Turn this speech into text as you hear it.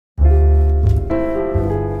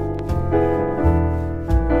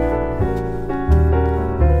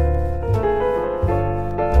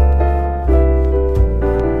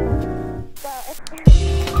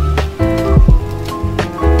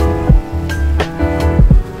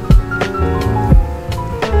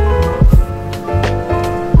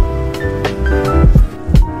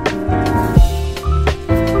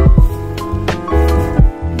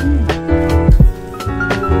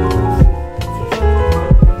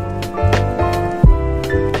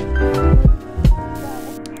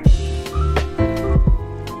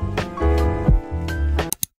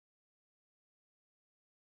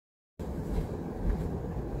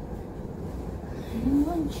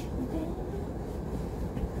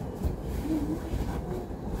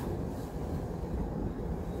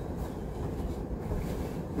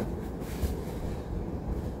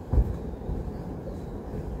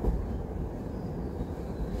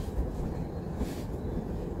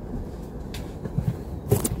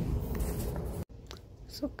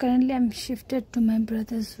So currently I'm shifted to my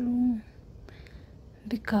brother's room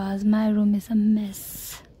because my room is a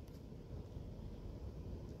mess.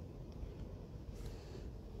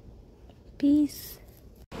 Peace.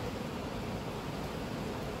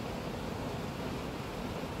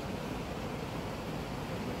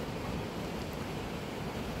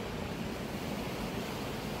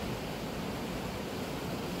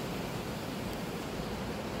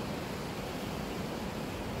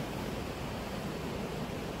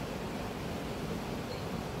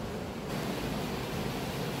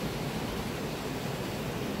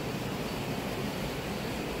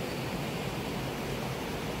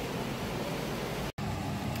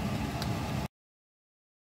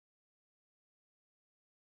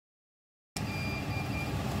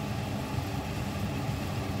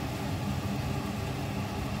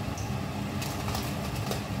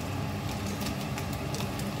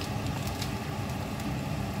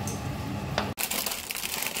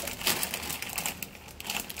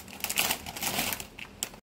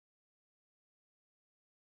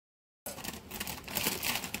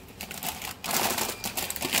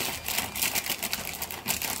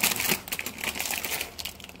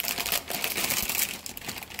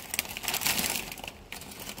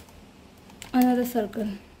 Another circle.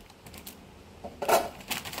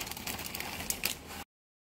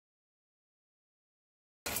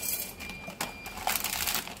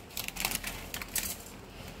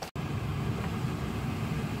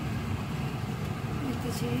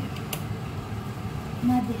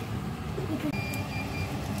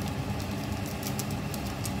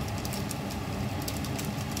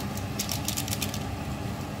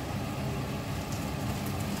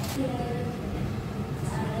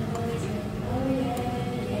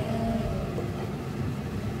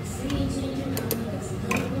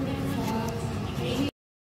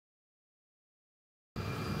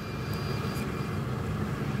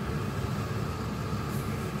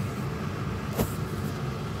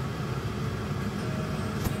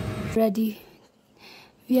 Ready.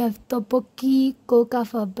 We have tteokbokki, coca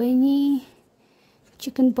for Bunny,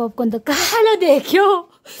 chicken popcorn the kala dekho,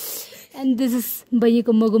 and this is Bunny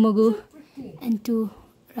ko mogu mogu, and 2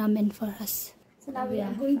 ramen for us. So now we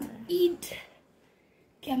are going to eat.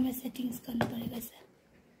 Camera settings karna parega sir.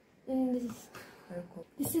 And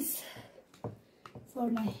this is for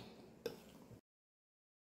my.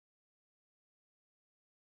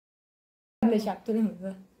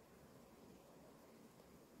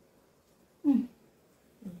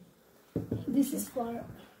 This is for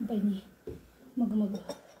Bunny. Mogu mogu.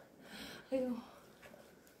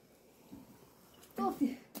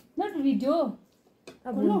 Not video.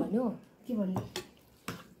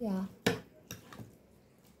 Yeah.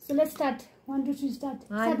 So let's start. 1, 2, 3, start.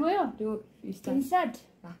 Start where? Can you start?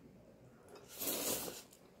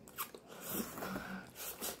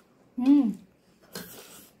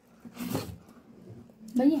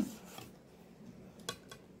 Bunny.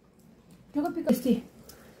 Look at pick.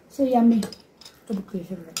 So yummy.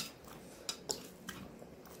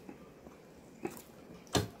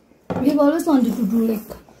 We've always wanted to do like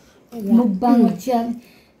mukbang or challenge.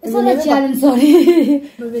 It's not a challenge,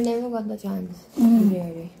 sorry. But we never got the chance.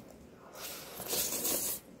 Really.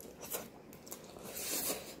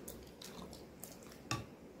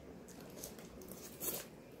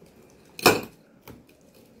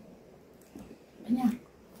 Yeah.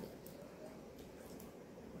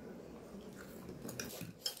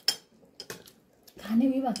 खाने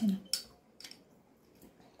भी बाकी ना.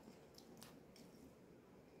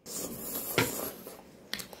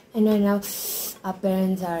 And right now, our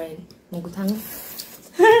parents are in Mugutang.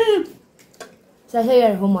 So we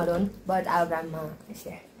are home alone, but our grandma is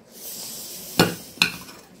there.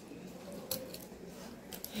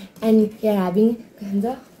 And we are having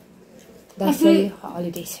the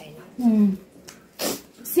holidays right now.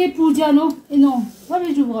 Say puja, no? No. What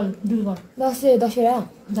did you call? Do you call? Dashera.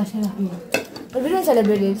 Dashera. But we don't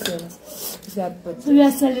celebrate it soon. So we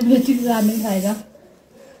are celebrating ramen khayega.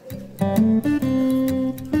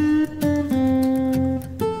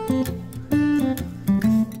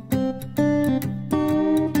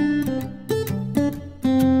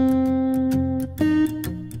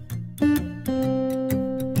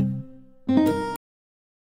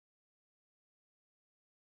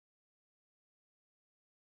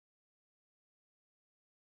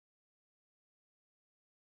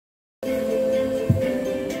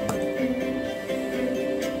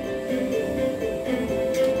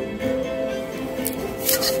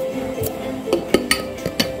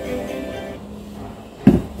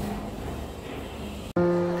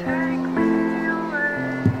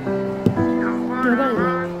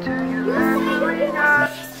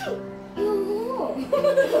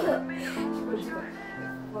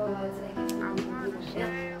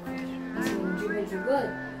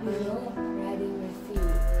 riding your feet.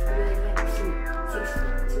 Really have to 6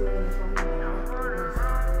 feet to and from the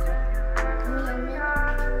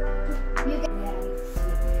you get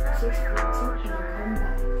 6 feet to and come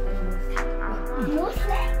back. No,